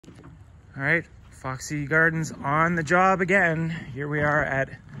All right, Foxy Gardens on the job again. Here we are at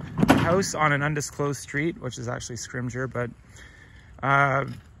a house on an undisclosed street, which is actually Scrimgeour, but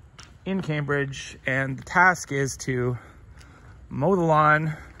in Cambridge. And the task is to mow the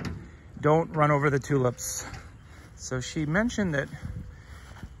lawn, don't run over the tulips. So she mentioned that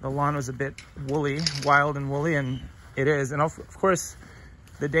the lawn was a bit woolly, wild and woolly, and it is. And of course,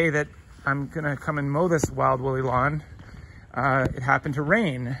 the day that I'm gonna come and mow this wild woolly lawn, it happened to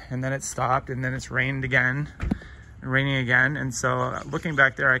rain, and then it stopped, and then it's rained again, raining again. And so looking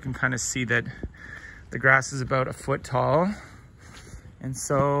back there, I can kind of see that the grass is about a foot tall. And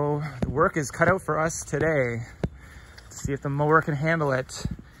so the work is cut out for us today to see if the mower can handle it.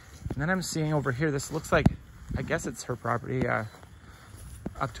 And then I'm seeing over here, this looks like, I guess it's her property,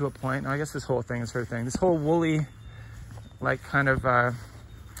 up to a point. I guess this whole thing is her thing. This whole woolly, like kind of,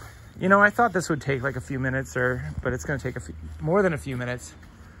 you know, I thought this would take like a few minutes, but it's going to take more than a few minutes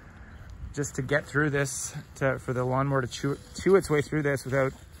just to get through this, for the lawnmower to chew its way through this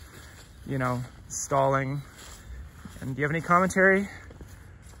without, you know, stalling. And do you have any commentary,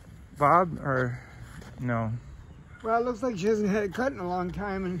 Bob, or no? Well, it looks like she hasn't had it cut in a long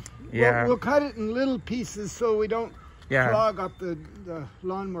time, and yeah, we'll cut it in little pieces so we don't clog up the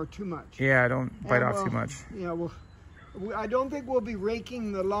lawnmower too much. Yeah, don't bite off too much. Yeah, I don't think we'll be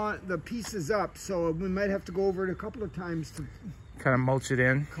raking the pieces up, so we might have to go over it a couple of times to kind of mulch it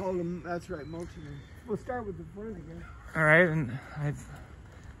in. Call them, that's right, mulching in. We'll start with the front again. All right, and I've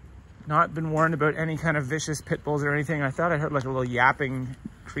not been warned about any kind of vicious pit bulls or anything. I thought I heard like a little yapping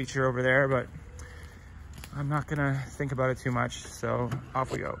creature over there, but I'm not gonna think about it too much, so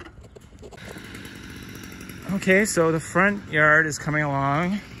off we go. Okay, so the front yard is coming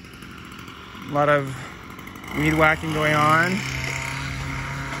along. A lot of weed whacking going on.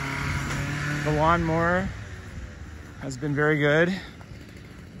 The lawnmower has been very good.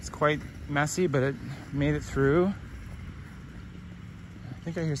 It's quite messy, but it made it through. I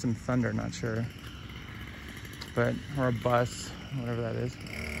think I hear some thunder, not sure. Or a bus, whatever that is.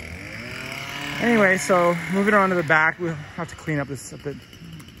 Anyway, so moving on to the back, we'll have to clean up this a bit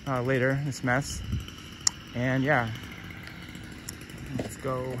later, this mess. And yeah, let's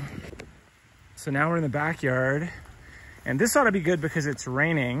go. So now we're in the backyard, and this ought to be good because it's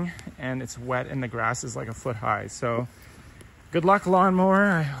raining and it's wet and the grass is like a foot high. So good luck, lawnmower.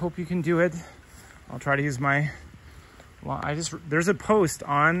 I hope you can do it. I'll try to use my, there's a post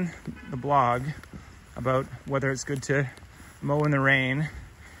on the blog about whether it's good to mow in the rain.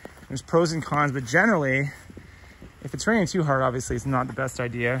 There's pros and cons, but generally, if it's raining too hard, obviously it's not the best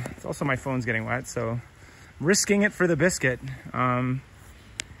idea. It's also my phone's getting wet, so risking it for the biscuit.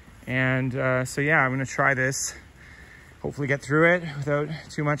 So yeah, I'm gonna try this, hopefully get through it without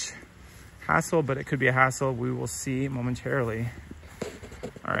too much hassle, but it could be a hassle. We will see momentarily.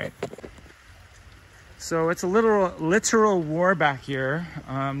 All right. So it's a literal war back here.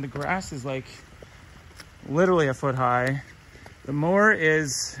 The grass is like literally a foot high. The mower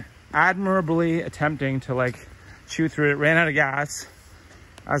is admirably attempting to like chew through it. It ran out of gas,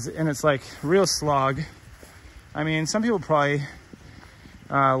 and it's like real slog. I mean, some people probably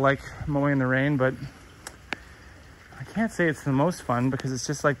like mowing in the rain, but I can't say it's the most fun because it's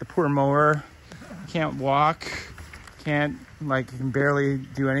just like the poor mower can't walk, can barely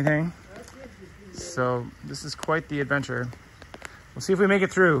do anything. So this is quite the adventure. We'll see if we make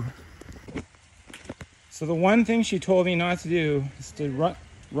it through. So the one thing she told me not to do is to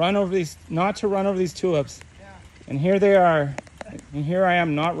run over these tulips. Yeah. And here they are. And here I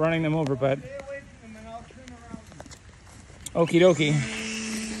am not running them over, but okie dokie.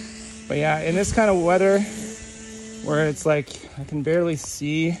 But yeah, in this kind of weather where it's like I can barely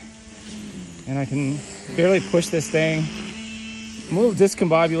see and I can barely push this thing, I'm a little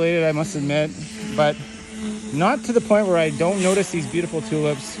discombobulated, I must admit, but not to the point where I don't notice these beautiful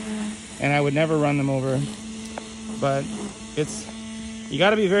tulips and I would never run them over. But you got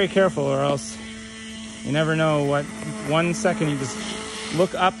to be very careful, or else you never know what 1 second, you just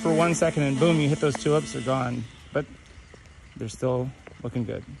look up for 1 second and boom, you hit those tulips, they're gone. But they're still looking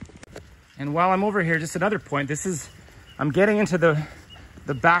good. And while I'm over here, just another point, I'm getting into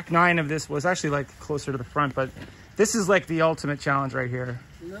the back nine of this. Was actually like closer to the front, but this is like the ultimate challenge right here.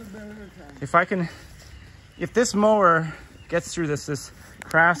 If this mower gets through this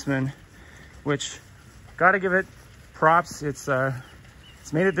Craftsman, which gotta give it props, it's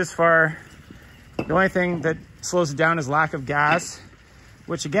made it this far. The only thing that slows it down is lack of gas,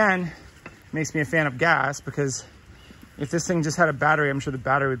 which again makes me a fan of gas, because if this thing just had a battery, I'm sure the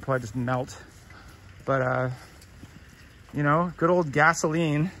battery would probably just melt. But you know, good old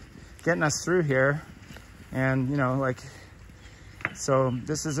gasoline getting us through here. And you know, like, So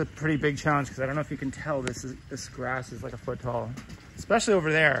this is a pretty big challenge because I don't know if you can tell, this grass is like a foot tall, especially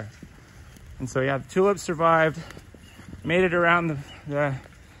over there. And so yeah, the tulips survived, made it around the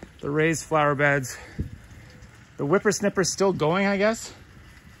raised flower beds. The whippersnipper's still going, I guess.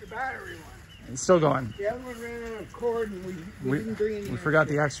 The battery one. It's still going. The other one ran out of cord and we didn't bring any. We forgot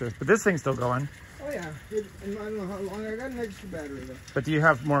the extras, but this thing's still going. Oh yeah, and I don't know how long. I got an extra battery though. But do you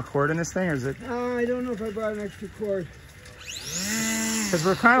have more cord in this thing, or is it? I don't know if I brought an extra cord. Because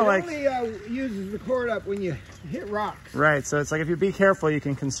we're kind of like. It only uses the cord up when you hit rocks. Right, so it's like if you be careful, you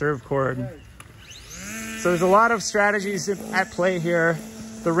can conserve cord. Right. So there's a lot of strategies at play here.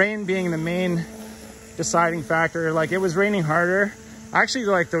 The rain being the main deciding factor. Like, it was raining harder. Actually,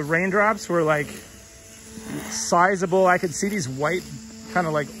 like, the raindrops were like sizable. I could see these white kind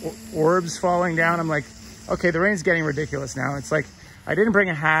of like orbs falling down. I'm like, okay, the rain's getting ridiculous now. It's like, I didn't bring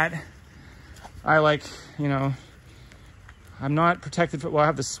a hat. I like, you know, I'm not protected. Well, I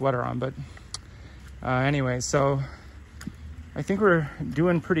have the sweater on, but anyway, so I think we're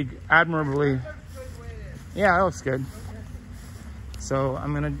doing pretty admirably. Yeah, that looks good. So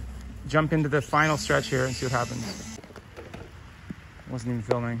I'm gonna jump into the final stretch here and see what happens. Wasn't even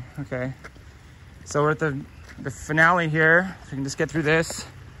filming. Okay. So we're at the finale here. If we can just get through this.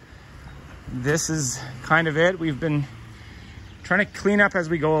 This is kind of it. We've been trying to clean up as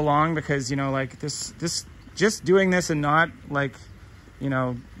we go along because, you know, like this just doing this and not like, you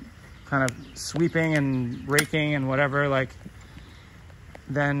know, kind of sweeping and raking and whatever, like,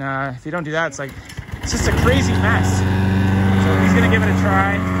 then if you don't do that, it's like, it's just a crazy mess. So he's gonna give it a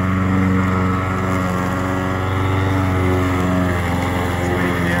try. See what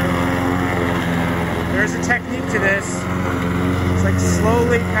he can do. There's a technique to this. It's like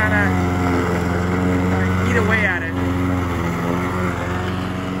slowly kind of eat away at it.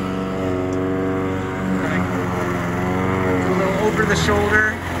 A little over the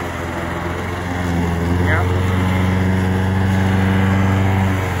shoulder. Yep.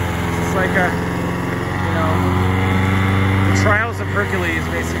 It's like a, you know, the trials of Hercules,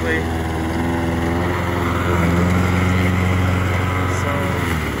 basically. So,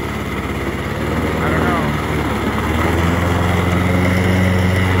 I don't know.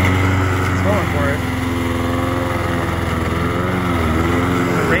 He's going for it.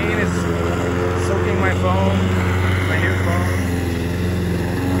 The rain is soaking my phone, my new phone.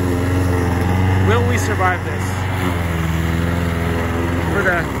 Will we survive this? For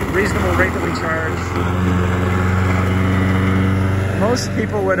the reasonable rate that we charge. Most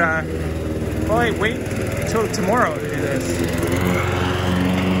people would probably wait until tomorrow to do this.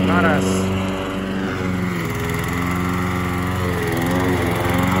 Not us.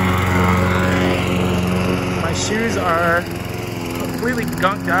 My shoes are completely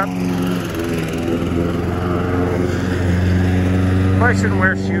gunked up. Probably shouldn't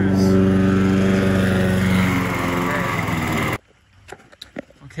wear shoes.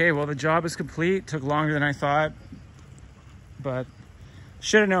 Okay, well, the job is complete. Took longer than I thought, but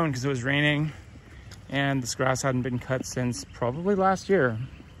should have known because it was raining and this grass hadn't been cut since probably last year.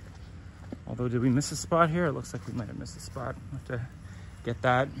 Although, did we miss a spot here? It looks like we might have missed a spot. We'll have to get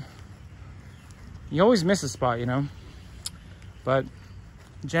that. You always miss a spot, you know, but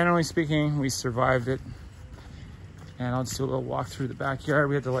generally speaking, we survived it. And I'll just do a little walk through the backyard.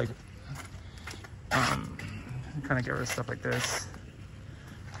 We had to like kind of get rid of stuff like this.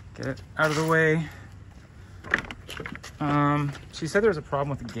 Get it out of the way. She said there was a problem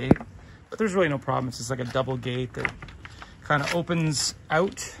with the gate, but there's really no problem. It's just like a double gate that kind of opens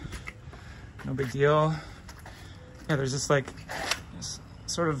out. No big deal. Yeah, there's just like this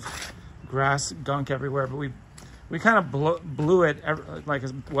sort of grass gunk everywhere, but we kind of blew it like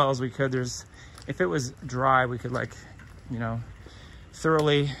as well as we could. If it was dry, we could like, you know,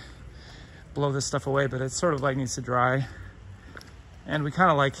 thoroughly blow this stuff away, but it sort of like needs to dry. And we kind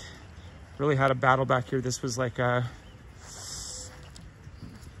of like really had a battle back here. This was like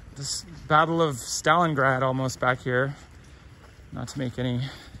this Battle of Stalingrad almost back here. Not to make any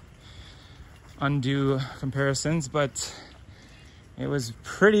undue comparisons, but it was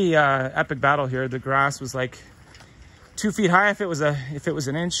pretty epic battle here. The grass was like 2 feet high if it was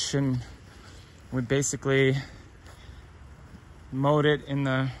an inch, and we basically mowed it in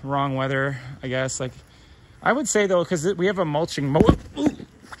the wrong weather, I guess. Like, I would say though, because we have a mulching mower. Ooh,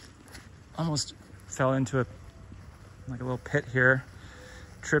 almost fell into a little pit here.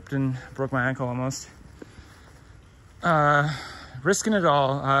 Tripped and broke my ankle almost. Risking it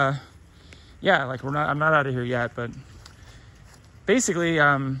all. Yeah, like I'm not out of here yet, but basically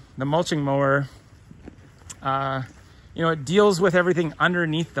the mulching mower, you know, it deals with everything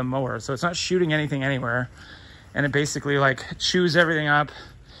underneath the mower. So it's not shooting anything anywhere. and it basically like chews everything up.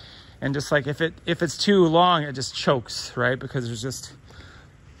 And just like if it's too long, it just chokes, right? Because there's just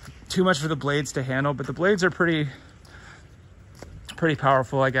too much for the blades to handle. But the blades are pretty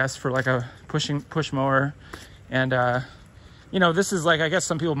powerful, I guess, for like a push mower. And you know, this is like, I guess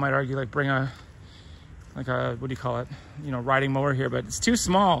some people might argue like bring a what do you call it, you know, riding mower here, but it's too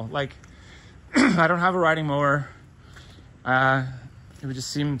small. Like I don't have a riding mower. It would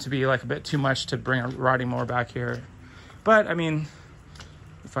just seem to be like a bit too much to bring a riding mower back here. But I mean,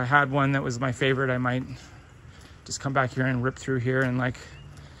 if I had one that was my favorite, I might just come back here and rip through here in like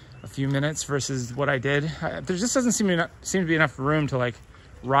a few minutes versus what I did. There just doesn't seem to be enough room to like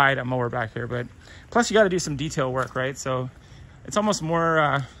ride a mower back here. But plus you got to do some detail work, right? So it's almost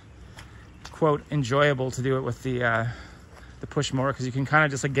more quote enjoyable to do it with the push mower, because you can kind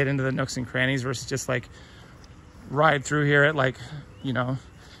of just like get into the nooks and crannies versus just like ride through here at like, you know,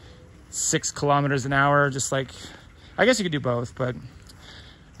 6 kilometers an hour. Just like, I guess you could do both, but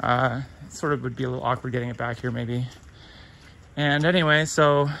it sort of would be a little awkward getting it back here maybe. And anyway,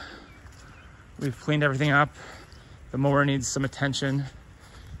 so we've cleaned everything up. The mower needs some attention.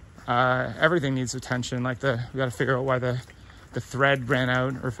 Everything needs attention. Like we got to figure out why the thread ran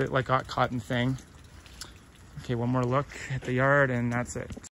out, or if it like got caught in thing. Okay, one more look at the yard and that's it.